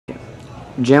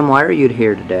Jim, why are you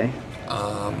here today?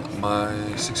 My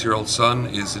 6-year-old son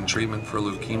is in treatment for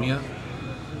leukemia.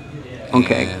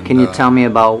 Okay, And can you tell me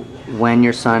about when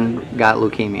your son got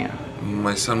leukemia?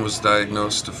 my son was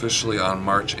diagnosed officially on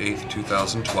March 8th,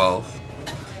 2012.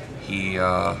 He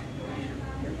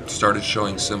started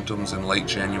showing symptoms in late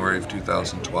January of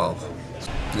 2012.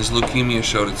 His leukemia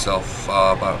showed itself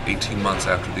about 18 months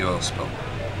after the oil spill.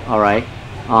 All right.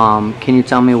 Can you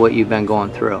tell me what you've been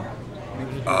going through?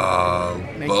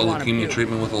 Well, leukemia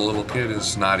treatment with a little kid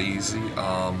is not easy.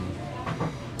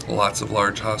 Lots of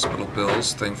large hospital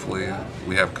bills. Thankfully,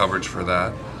 we have coverage for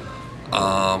that.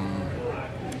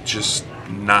 Just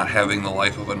not having the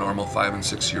life of a normal 5 and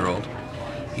 6-year-old.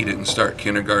 He didn't start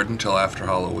kindergarten till after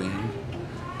Halloween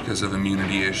because of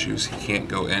immunity issues. He can't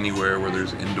go anywhere where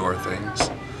there's indoor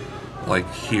things,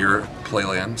 like here,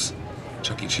 playlands,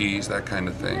 Chuck E. Cheese, that kind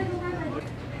of thing.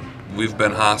 We've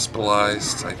been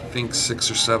hospitalized, I think,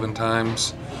 6 or 7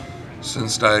 times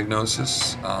since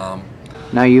diagnosis.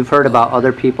 Now, you've heard about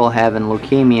other people having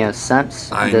leukemia since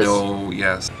I this. know,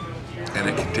 yes, and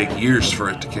it can take years for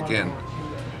it to kick in.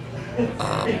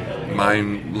 My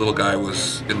little guy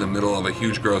was in the middle of a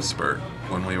huge growth spurt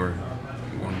when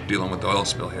dealing with the oil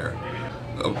spill here.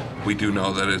 We do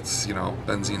know that it's,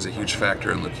 benzene's a huge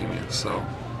factor in leukemia. So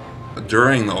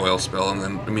during the oil spill and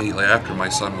then immediately after, my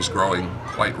son was growing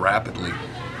quite rapidly.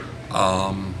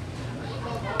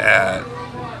 At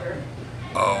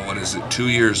 2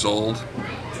 years old,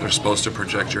 they're supposed to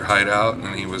project your height out,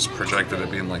 and he was projected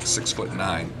at being like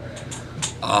 6'9".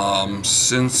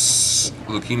 Since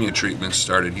leukemia treatment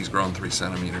started, he's grown 3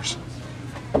 centimeters.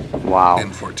 Wow.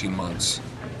 In 14 months.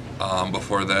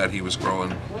 Before that, he was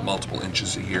growing multiple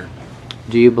inches a year.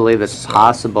 Do you believe it's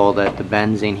possible that the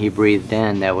benzene he breathed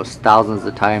in, that was thousands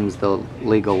of times the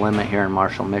legal limit here in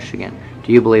Marshall, Michigan,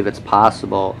 do you believe it's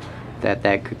possible that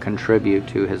that could contribute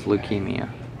to his leukemia?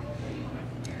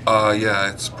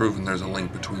 Yeah, it's proven there's a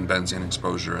link between benzene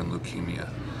exposure and leukemia.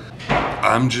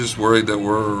 I'm just worried that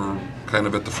we're kind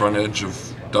of at the front edge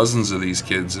of dozens of these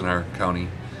kids in our county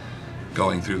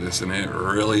going through this, and it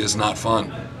really is not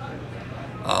fun.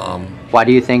 Why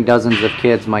do you think dozens of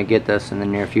kids might get this in the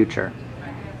near future?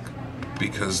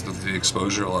 Because of the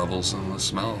exposure levels and the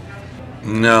smell.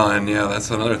 No, and yeah, that's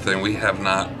another thing. We have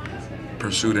not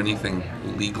pursued anything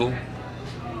legal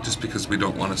just because we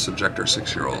don't want to subject our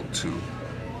 6-year-old to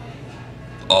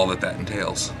all that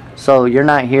entails. So you're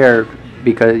not here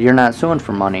because you're not suing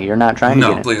for money. You're not trying to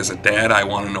get it. No, as a dad, I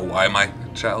want to know why my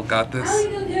child got this.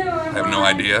 I have no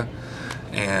idea.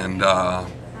 And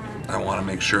I want to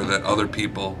make sure that other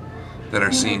people that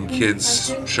are seeing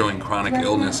kids showing chronic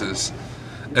illnesses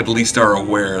at least are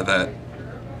aware that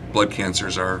blood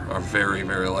cancers are very,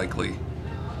 very likely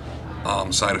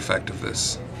side effect of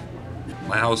this.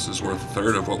 My house is worth a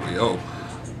third of what we owe.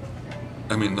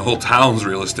 I mean, the whole town's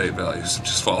real estate values have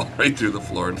just fallen right through the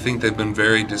floor. I think they've been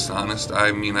very dishonest.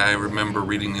 I mean, I remember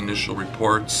reading the initial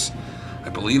reports. I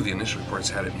believe the initial reports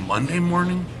had it Monday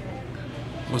morning.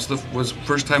 Was the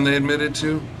first time they admitted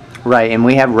to? Right, and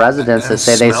we have residents that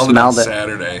say they smelled it.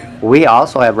 Saturday. We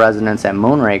also have residents at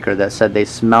Moonraker that said they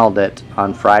smelled it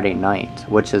on Friday night,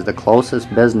 which is the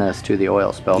closest business to the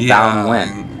oil spill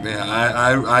downwind. Yeah,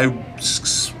 I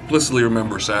explicitly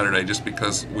remember Saturday just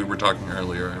because we were talking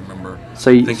earlier. I remember. So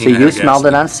you smelled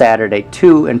it on Saturday,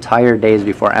 2 entire days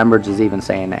before Enbridge is even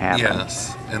saying it happened.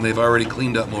 Yes, and they've already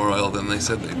cleaned up more oil than they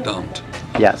said they dumped.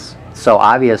 Yes. So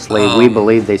obviously we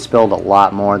believe they spilled a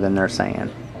lot more than they're saying.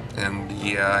 And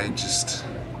yeah,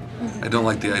 I don't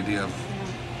like the idea of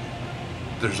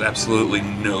there's absolutely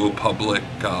no public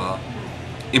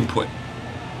input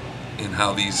in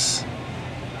how these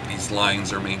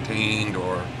lines are maintained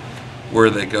or where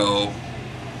they go.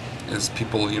 As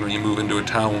people, you move into a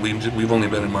town. We've only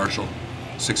been in Marshall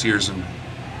 6 years, and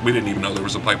we didn't even know there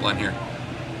was a pipeline here.